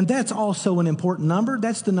 and that's also an important number.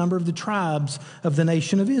 That's the number of the tribes of the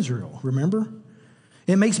nation of Israel, remember?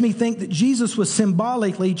 It makes me think that Jesus was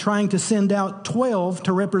symbolically trying to send out 12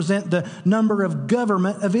 to represent the number of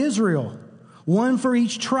government of Israel, one for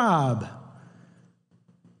each tribe.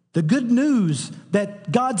 The good news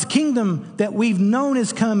that God's kingdom that we've known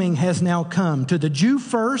is coming has now come to the Jew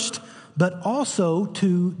first, but also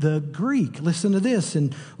to the Greek. Listen to this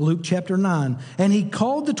in Luke chapter 9. And he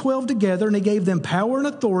called the 12 together, and he gave them power and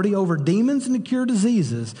authority over demons and to cure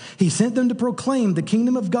diseases. He sent them to proclaim the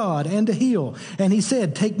kingdom of God and to heal. And he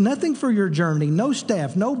said, take nothing for your journey, no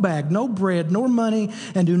staff, no bag, no bread, nor money,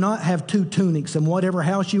 and do not have 2 tunics. And whatever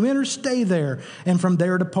house you enter, stay there, and from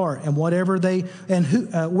there depart. And wherever they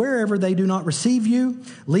do not receive you,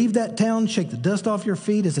 leave that town, shake the dust off your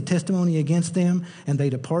feet as a testimony against them. And they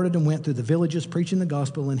departed and went through the villages preaching the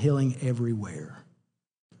gospel and healing everywhere.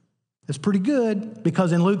 That's pretty good,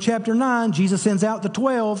 because in Luke chapter 9, Jesus sends out the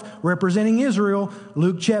 12 representing Israel.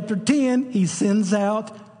 Luke chapter 10, he sends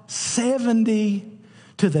out 70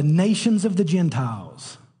 to the nations of the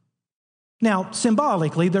Gentiles. Now,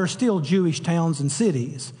 symbolically, they're still Jewish towns and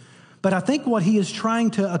cities. But I think what he is trying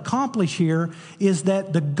to accomplish here is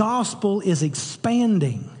that the gospel is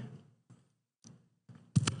expanding.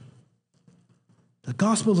 The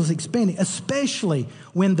gospel is expanding, especially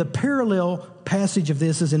when the parallel passage of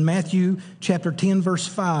this is in Matthew chapter 10, verse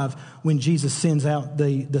 5, when Jesus sends out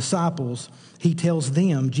the disciples. He tells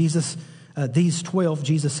them, these 12,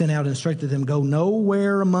 Jesus sent out and instructed them, go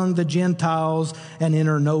nowhere among the Gentiles and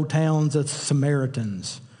enter no towns of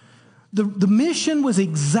Samaritans. The mission was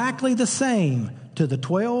exactly the same. To the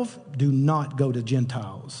 12, do not go to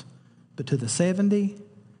Gentiles. But to the 70,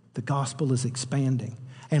 the gospel is expanding.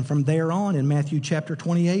 And from there on, in Matthew chapter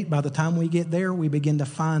 28, by the time we get there, we begin to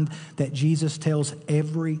find that Jesus tells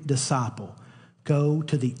every disciple, go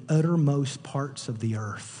to the uttermost parts of the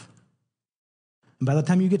earth. And by the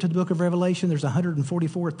time you get to the book of Revelation, there's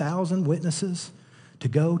 144,000 witnesses to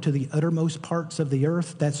go to the uttermost parts of the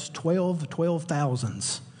earth. That's 12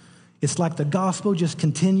 thousands. It's like the gospel just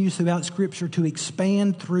continues throughout Scripture to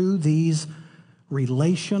expand through these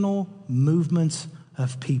relational movements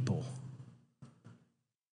of people.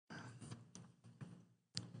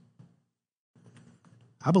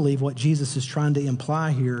 I believe what Jesus is trying to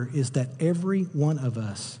imply here is that every one of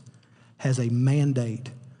us has a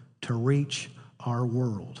mandate to reach our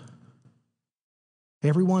world.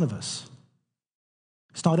 Every one of us.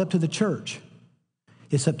 It's not up to the church.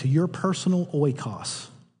 It's up to your personal oikos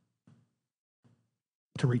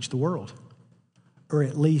to reach the world, or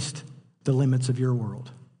at least the limits of your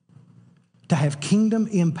world. To have kingdom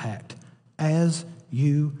impact as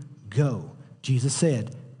you go. Jesus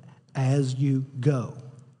said, as you go.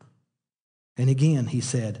 And again, he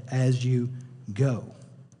said, as you go.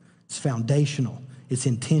 It's foundational. It's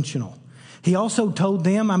intentional. He also told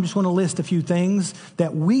them, I'm just going to list a few things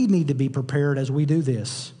that we need to be prepared as we do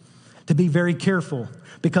this. To be very careful,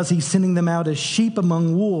 because he's sending them out as sheep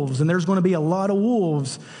among wolves. And there's going to be a lot of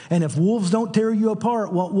wolves. And if wolves don't tear you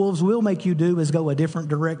apart, what wolves will make you do is go a different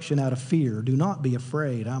direction out of fear. Do not be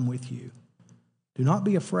afraid. I'm with you. Do not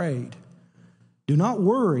be afraid. Do not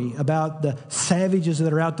worry about the savages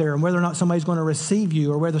that are out there and whether or not somebody's going to receive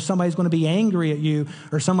you, or whether somebody's going to be angry at you,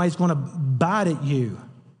 or somebody's going to bite at you.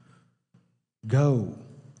 Go.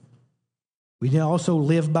 We can also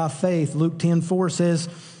live by faith. Luke 10:4 says,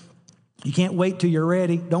 you can't wait till you're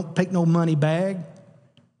ready. Don't take no money bag.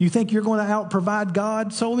 You think you're going to out-provide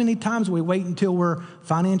God? So many times we wait until we're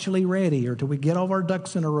financially ready, or till we get all of our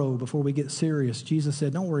ducks in a row before we get serious. Jesus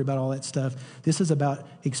said, don't worry about all that stuff. This is about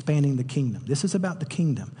expanding the kingdom. This is about the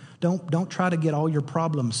kingdom. Don't try to get all your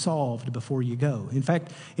problems solved before you go. In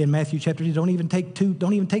fact, in Matthew chapter 2, don't even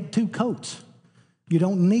take two coats. You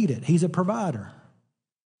don't need it. He's a provider.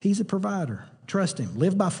 He's a provider. Trust him.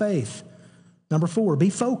 Live by faith. Number 4, be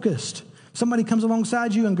focused. Somebody comes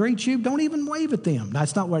alongside you and greets you, don't even wave at them.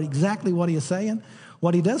 That's not exactly what he is saying.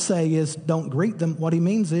 What he does say is don't greet them. What he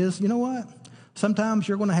means is, you know what? Sometimes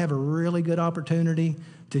you're going to have a really good opportunity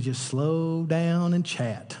to just slow down and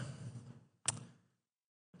chat.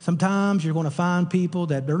 Sometimes you're going to find people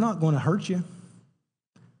that they're not going to hurt you,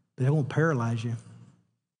 but they're going to paralyze you.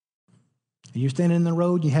 And you're standing in the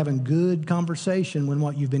road and you're having good conversation when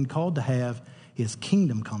what you've been called to have is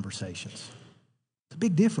kingdom conversations. It's a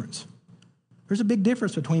big difference. There's a big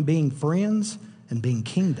difference between being friends and being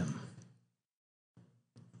kingdom.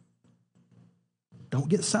 Don't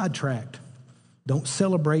get sidetracked. Don't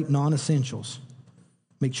celebrate non-essentials.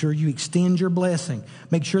 Make sure you extend your blessing.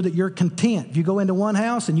 Make sure that you're content. If you go into one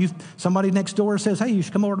house and somebody next door says, hey, you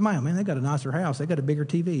should come over to mine. Man, they got a nicer house. They got a bigger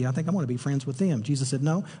TV. I think I want to be friends with them. Jesus said,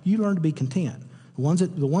 no, you learn to be content.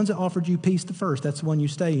 The ones that offered you peace the first, that's the one you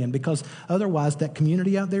stay in. Because otherwise, that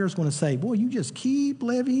community out there is going to say, boy, you just keep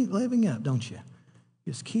living up, don't you?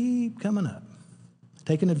 Just keep coming up.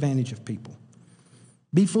 Taking advantage of people.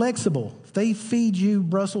 Be flexible. If they feed you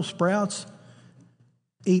Brussels sprouts,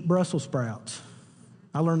 eat Brussels sprouts.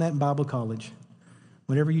 I learned that in Bible college.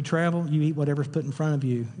 Whenever you travel, you eat whatever's put in front of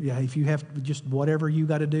you. Yeah, if you have just whatever you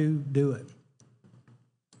got to do it.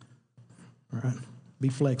 All right? Be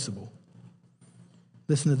flexible.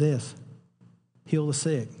 Listen to this. Heal the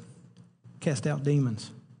sick. Cast out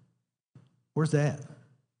demons. Where's that?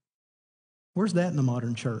 Where's that in the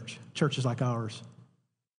modern church? Churches like ours.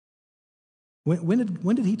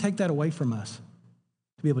 When did he take that away from us?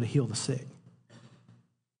 To be able to heal the sick.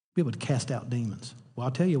 Be able to cast out demons. Well,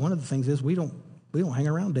 I'll tell you, one of the things is we don't hang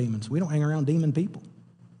around demons. We don't hang around demon people.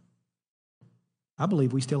 I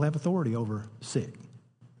believe we still have authority over sick.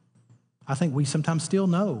 I think we sometimes still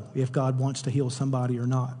know if God wants to heal somebody or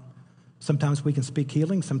not. Sometimes we can speak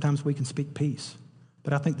healing. Sometimes we can speak peace.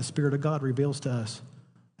 But I think the Spirit of God reveals to us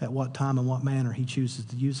at what time and what manner he chooses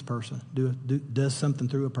to use a person, does something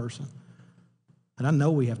through a person. And I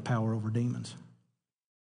know we have power over demons.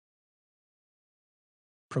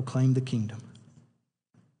 Proclaim the kingdom.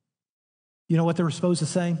 You know what they were supposed to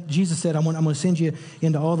say? Jesus said, I'm going to send you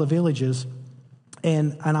into all the villages,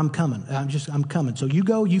 and I'm coming. I'm coming. So you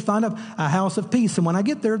go, you find a house of peace, and when I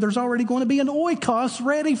get there, there's already going to be an oikos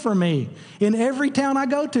ready for me. In every town I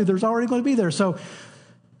go to, there's already going to be there. So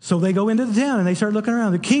they go into the town, and they start looking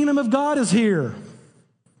around. The kingdom of God is here.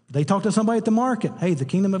 They talk to somebody at the market. Hey, the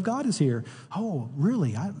kingdom of God is here. Oh,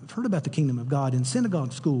 really? I've heard about the kingdom of God in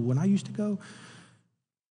synagogue school when I used to go.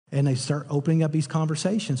 And they start opening up these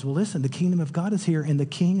conversations. Well, listen, the kingdom of God is here and the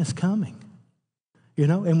king is coming. You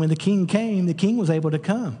know, and when the king came, the king was able to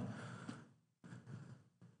come.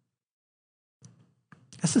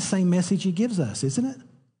 That's the same message he gives us, isn't it?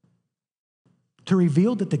 To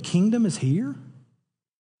reveal that the kingdom is here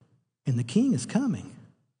and the king is coming.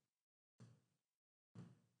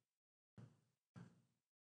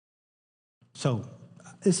 So,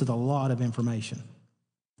 this is a lot of information.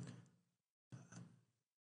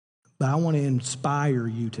 But I want to inspire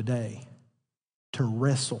you today to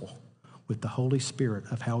wrestle with the Holy Spirit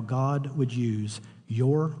of how God would use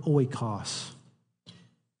your oikos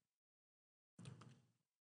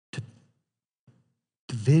to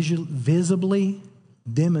visibly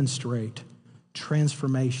demonstrate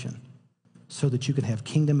transformation so that you can have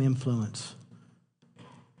kingdom influence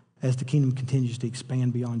as the kingdom continues to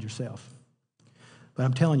expand beyond yourself. But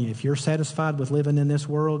I'm telling you, if you're satisfied with living in this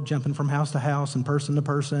world, jumping from house to house and person to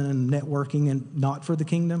person and networking and not for the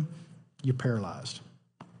kingdom, you're paralyzed.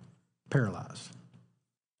 Paralyzed.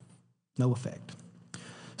 No effect.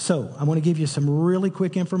 So I want to give you some really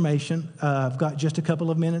quick information. I've got just a couple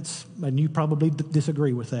of minutes, and you probably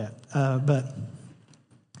disagree with that. But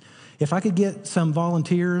if I could get some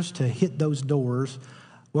volunteers to hit those doors,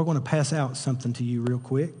 we're going to pass out something to you real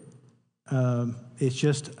quick. It's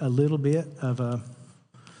just a little bit of a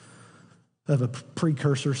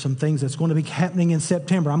precursor, some things that's going to be happening in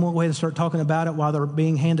September. I'm going to go ahead and start talking about it while they're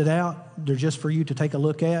being handed out. They're just for you to take a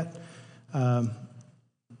look at.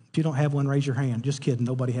 If you don't have one, raise your hand. Just kidding.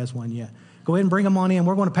 Nobody has one yet. Go ahead and bring them on in.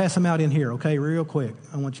 We're going to pass them out in here, okay, real quick.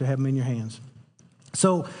 I want you to have them in your hands.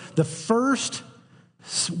 So the first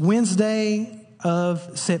Wednesday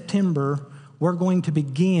of September, we're going to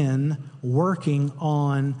begin working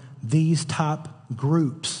on these top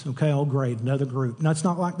groups. Okay, oh great, another group. No, it's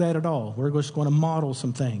not like that at all. We're just going to model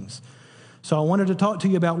some things. So I wanted to talk to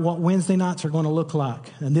you about what Wednesday nights are going to look like.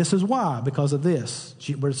 And this is why, because of this.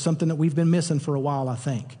 It's something that we've been missing for a while, I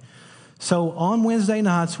think. So on Wednesday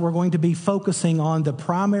nights, we're going to be focusing on the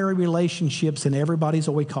primary relationships in everybody's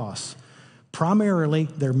oikos. Primarily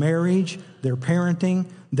their marriage, their parenting,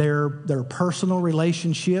 their personal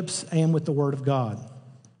relationships, and with the Word of God.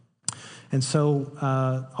 And so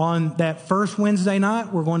on that first Wednesday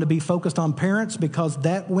night, we're going to be focused on parents, because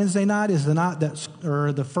that Wednesday night is the night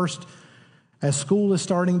the first as school is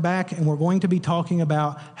starting back, and we're going to be talking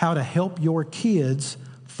about how to help your kids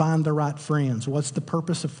find the right friends. What's the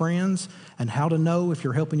purpose of friends, and how to know if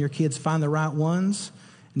you're helping your kids find the right ones.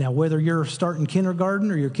 Now, whether you're starting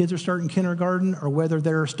kindergarten or your kids are starting kindergarten or whether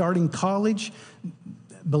they're starting college,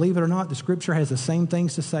 believe it or not, the Scripture has the same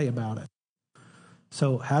things to say about it.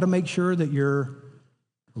 So how to make sure that you're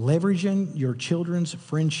leveraging your children's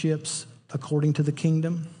friendships according to the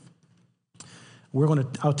kingdom.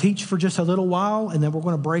 I'll teach for just a little while, and then we're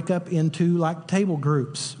going to break up into like table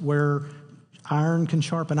groups where iron can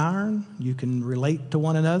sharpen iron. You can relate to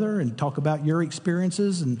one another and talk about your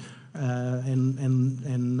experiences and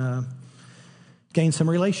gain some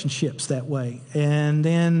relationships that way. And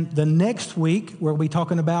then the next week, we'll be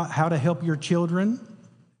talking about how to help your children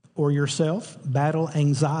or yourself battle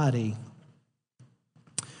anxiety.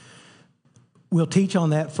 We'll teach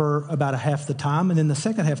on that for about a half the time, and then the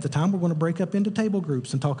second half of the time, we're going to break up into table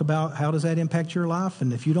groups and talk about how does that impact your life.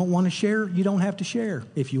 And if you don't want to share, you don't have to share.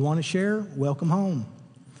 If you want to share, welcome home.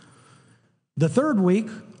 The third week,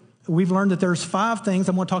 we've learned that there's 5 things.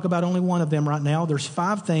 I'm going to talk about only one of them right now. There's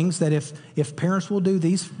 5 things that if parents will do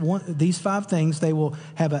these 5 things, they will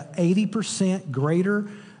have an 80% greater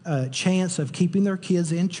chance of keeping their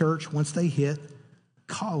kids in church once they hit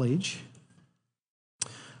college.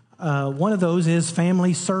 One of those is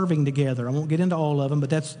family serving together. I won't get into all of them,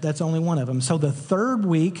 but that's only one of them. So the third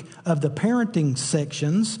week of the parenting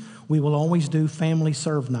sections, we will always do family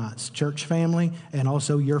serve nights, church family, and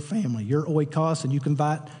also your family, your oikos, and you can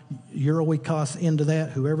invite your oikos into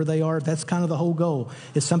that, whoever they are. That's kind of the whole goal.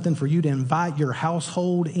 It's something for you to invite your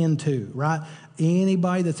household into, right?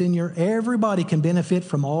 Anybody that's everybody can benefit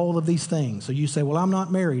from all of these things. So you say, well, I'm not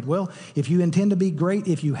married. Well, if you intend to be great,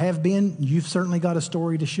 if you have been, you've certainly got a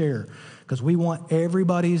story to share, because we want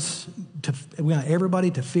everybody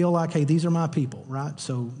to feel like, hey, these are my people, right?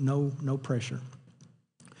 So no pressure.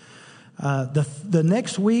 The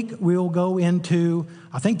next week we'll go into,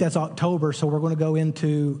 I think that's October, so we're going to go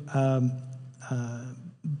into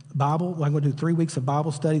Bible. I'm going to do 3 weeks of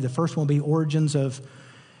Bible study. The first one will be origins of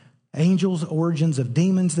angels, origins of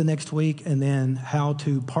demons the next week, and then how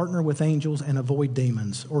to partner with angels and avoid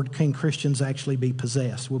demons, or can Christians actually be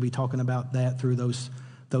possessed? We'll be talking about that through those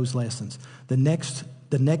lessons. The next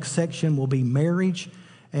section will be marriage,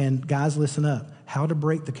 and guys, listen up. How to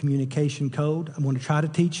break the communication code. I'm going to try to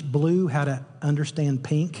teach Blue how to understand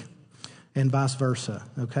Pink, and vice versa.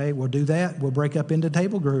 Okay, we'll do that. We'll break up into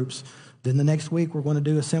table groups. Then the next week, we're going to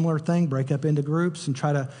do a similar thing, break up into groups and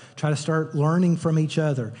try to start learning from each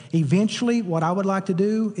other. Eventually, what I would like to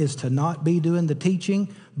do is to not be doing the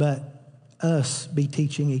teaching, but us be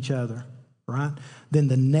teaching each other, right? Then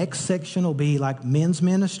the next section will be like men's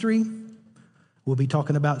ministry. We'll be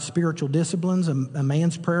talking about spiritual disciplines, a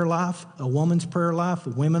man's prayer life, a woman's prayer life.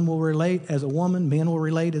 Women will relate as a woman, men will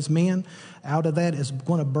relate as men. Out of that is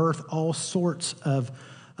going to birth all sorts of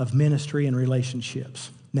ministry and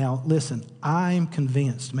relationships. Now, listen, I'm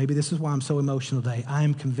convinced, maybe this is why I'm so emotional today, I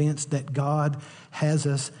am convinced that God has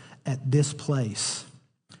us at this place.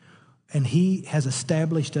 And He has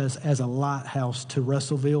established us as a lighthouse to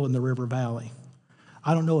Russellville and the River Valley.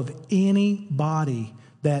 I don't know of anybody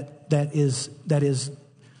that is, I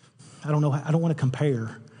don't know, I don't want to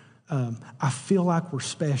compare. I feel like we're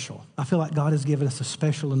special. I feel like God has given us a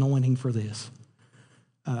special anointing for this.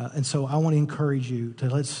 And so I want to encourage you to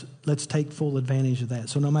let's take full advantage of that.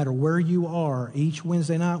 So no matter where you are, each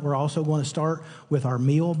Wednesday night, we're also going to start with our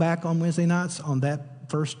meal back on Wednesday nights on that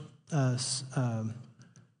first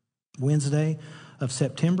Wednesday of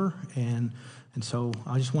September. And so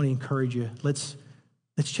I just want to encourage you, let's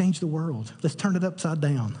change the world. Let's turn it upside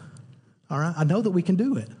down. All right? I know that we can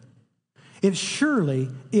do it.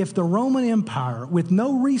 If the Roman Empire with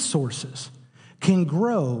no resources can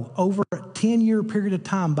grow over a 10-year period of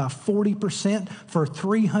time by 40% for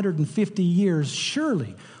 350 years,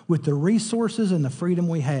 surely with the resources and the freedom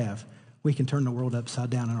we have, we can turn the world upside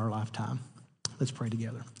down in our lifetime. Let's pray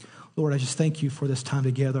together. Lord, I just thank you for this time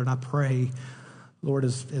together, and I pray, Lord,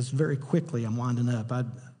 as very quickly I'm winding up, I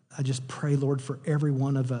just pray, Lord, for every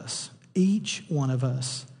one of us. Each one of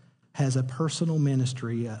us has a personal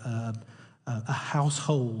ministry, a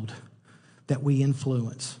household that we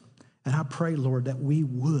influence. And I pray, Lord, that we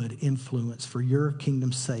would influence for your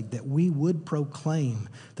kingdom's sake, that we would proclaim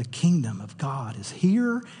the kingdom of God is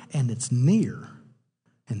here and it's near,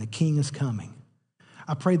 and the King is coming.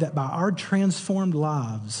 I pray that by our transformed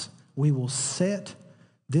lives, we will set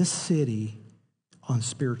this city on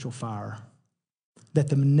spiritual fire, that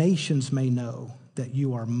the nations may know that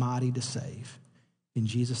you are mighty to save. In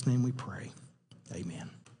Jesus' name we pray. Amen.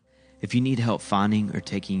 If you need help finding or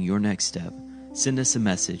taking your next step, send us a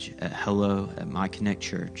message at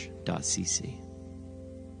hello@myconnectchurch.cc.